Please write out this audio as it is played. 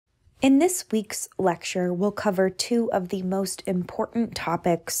In this week's lecture, we'll cover two of the most important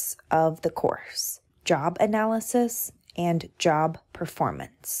topics of the course: job analysis and job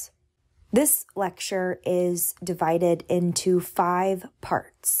performance. This lecture is divided into 5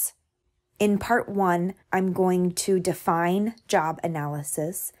 parts. In part 1, I'm going to define job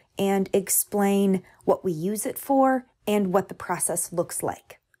analysis and explain what we use it for and what the process looks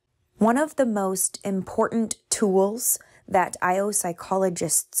like. One of the most important tools that IO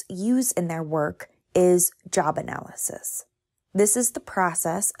psychologists use in their work is job analysis. This is the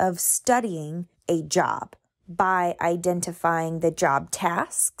process of studying a job by identifying the job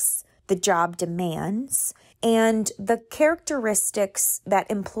tasks, the job demands, and the characteristics that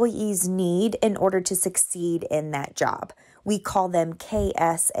employees need in order to succeed in that job. We call them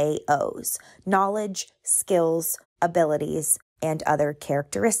KSAOs: knowledge, skills, abilities, and other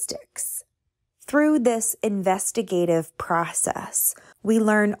characteristics. Through this investigative process, we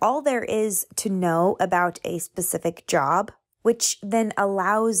learn all there is to know about a specific job, which then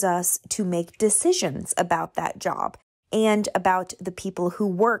allows us to make decisions about that job and about the people who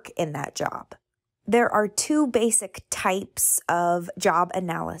work in that job. There are 2 basic types of job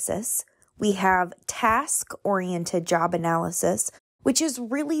analysis. We have task-oriented job analysis, which is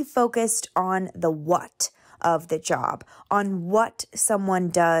really focused on the what of the job, on what someone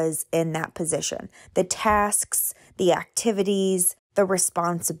does in that position, the tasks, the activities, the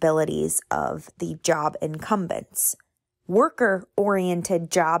responsibilities of the job incumbents. Worker-oriented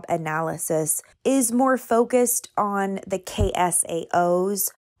job analysis is more focused on the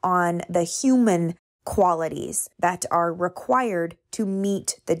KSAOs, on the human qualities that are required to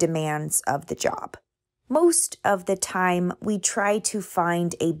meet the demands of the job. Most of the time, we try to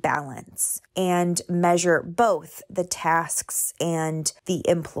find a balance and measure both the tasks and the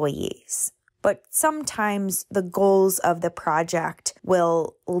employees. But sometimes the goals of the project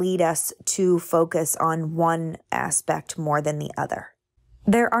will lead us to focus on one aspect more than the other.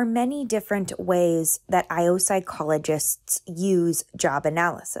 There are many different ways that IO psychologists use job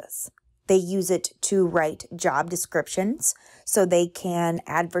analysis. They use it to write job descriptions so they can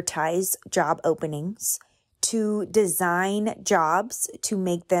advertise job openings, to design jobs to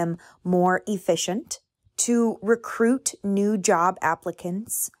make them more efficient, to recruit new job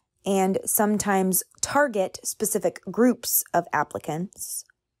applicants, and sometimes target specific groups of applicants,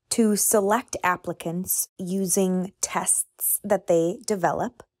 to select applicants using tests that they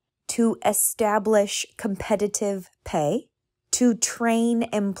develop, to establish competitive pay, to train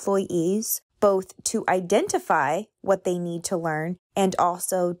employees both to identify what they need to learn and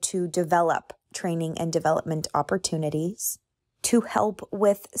also to develop training and development opportunities, to help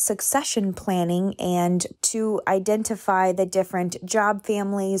with succession planning and to identify the different job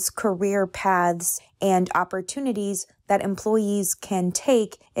families, career paths, and opportunities that employees can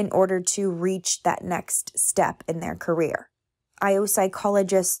take in order to reach that next step in their career. IO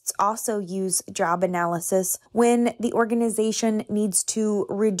psychologists also use job analysis when the organization needs to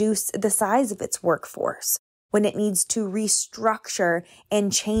reduce the size of its workforce, when it needs to restructure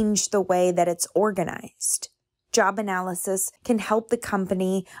and change the way that it's organized. Job analysis can help the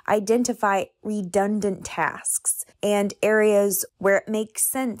company identify redundant tasks and areas where it makes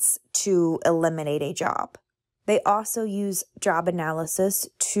sense to eliminate a job. They also use job analysis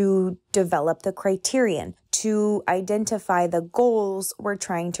to develop the criterion, to identify the goals we're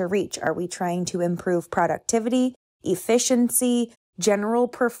trying to reach. Are we trying to improve productivity, efficiency, general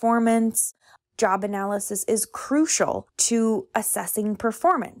performance? Job analysis is crucial to assessing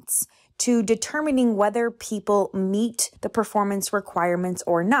performance, to determining whether people meet the performance requirements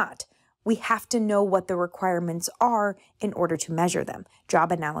or not. We have to know what the requirements are in order to measure them.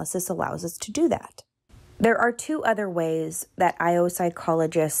 Job analysis allows us to do that. There are 2 other ways that IO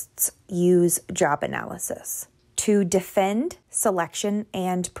psychologists use job analysis: to defend selection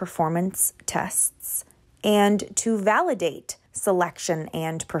and performance tests, and to validate selection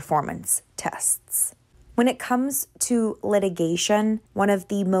and performance tests. When it comes to litigation, one of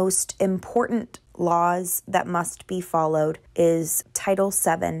the most important laws that must be followed is Title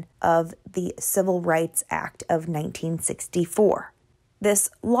VII of the Civil Rights Act of 1964. This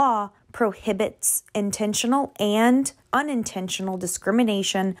law prohibits intentional and unintentional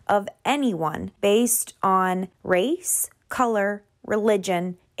discrimination of anyone based on race, color,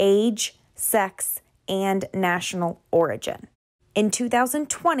 religion, age, sex, and national origin. In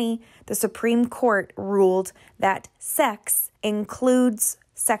 2020, the Supreme Court ruled that sex includes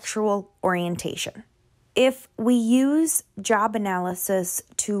sexual orientation. If we use job analysis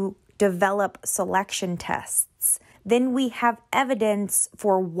to develop selection tests, then we have evidence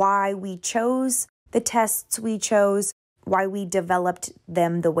for why we chose the tests we chose why we developed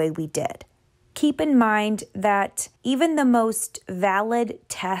them the way we did. Keep in mind that even the most valid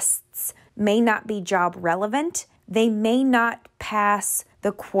tests may not be job relevant. They may not pass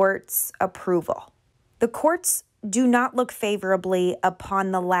the court's approval. The courts do not look favorably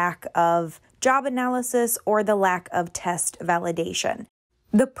upon the lack of job analysis or the lack of test validation.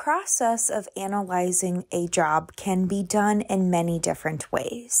 The process of analyzing a job can be done in many different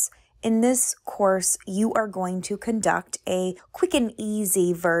ways. In this course, you are going to conduct a quick and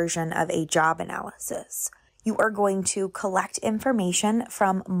easy version of a job analysis. You are going to collect information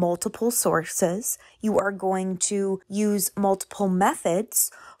from multiple sources. You are going to use multiple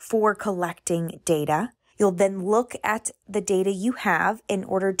methods for collecting data. You'll then look at the data you have in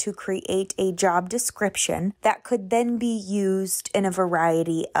order to create a job description that could then be used in a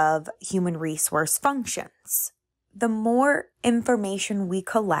variety of human resource functions. The more information we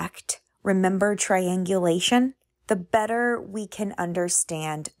collect, remember triangulation, the better we can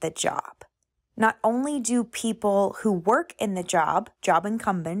understand the job. Not only do people who work in the job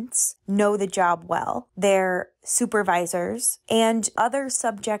incumbents, know the job well, their supervisors, and other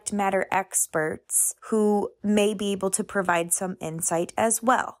subject matter experts who may be able to provide some insight as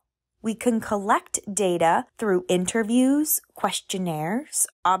well. We can collect data through interviews, questionnaires,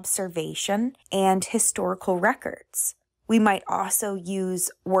 observation, and historical records. We might also use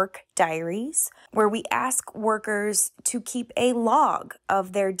work diaries, where we ask workers to keep a log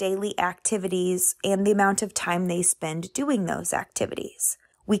of their daily activities and the amount of time they spend doing those activities.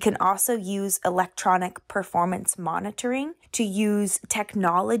 We can also use electronic performance monitoring to use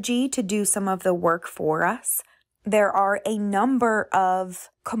technology to do some of the work for us. There are a number of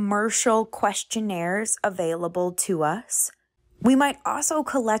commercial questionnaires available to us. We might also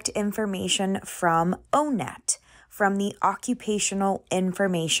collect information from ONET, from the Occupational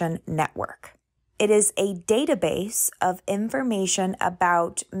Information Network. It is a database of information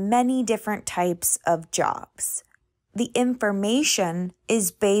about many different types of jobs. The information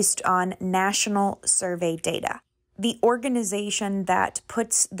is based on national survey data. The organization that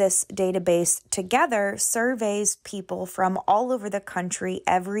puts this database together surveys people from all over the country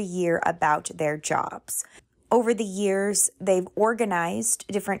every year about their jobs. Over the years, they've organized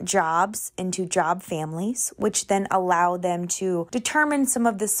different jobs into job families, which then allow them to determine some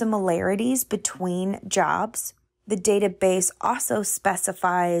of the similarities between jobs. The database also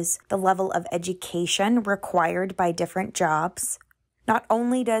specifies the level of education required by different jobs. Not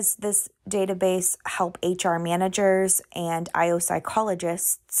only does this database help HR managers and IO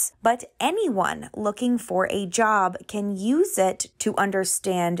psychologists, but anyone looking for a job can use it to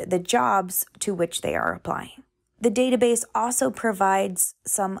understand the jobs to which they are applying. The database also provides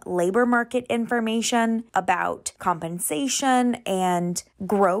some labor market information about compensation and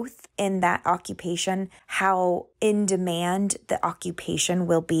growth in that occupation, how in demand the occupation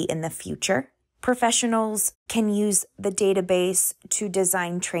will be in the future. Professionals can use the database to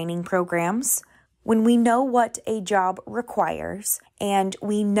design training programs. When we know what a job requires and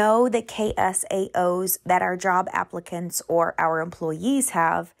we know the KSAOs that our job applicants or our employees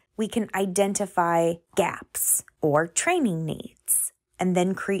have, we can identify gaps or training needs and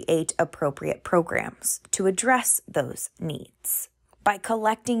then create appropriate programs to address those needs. By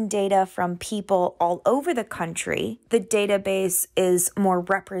collecting data from people all over the country, the database is more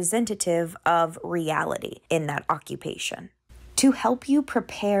representative of reality in that occupation. To help you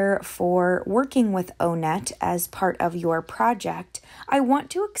prepare for working with ONET as part of your project, I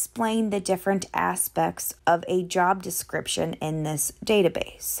want to explain the different aspects of a job description in this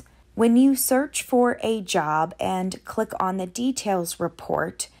database. When you search for a job and click on the details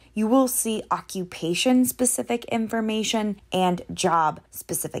report, you will see occupation-specific information and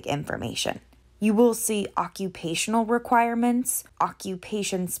job-specific information. You will see occupational requirements,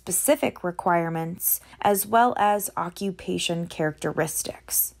 occupation-specific requirements, as well as occupation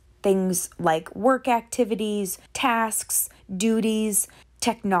characteristics. Things like work activities, tasks, duties,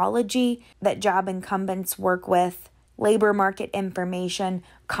 technology that job incumbents work with, labor market information,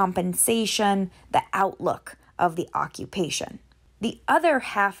 compensation, the outlook of the occupation. The other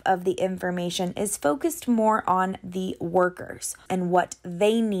half of the information is focused more on the workers and what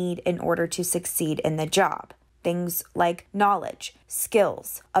they need in order to succeed in the job. Things like knowledge,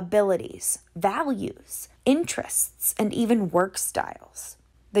 skills, abilities, values, interests, and even work styles.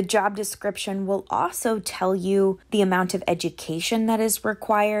 The job description will also tell you the amount of education that is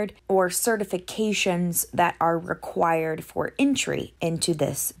required or certifications that are required for entry into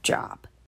this job.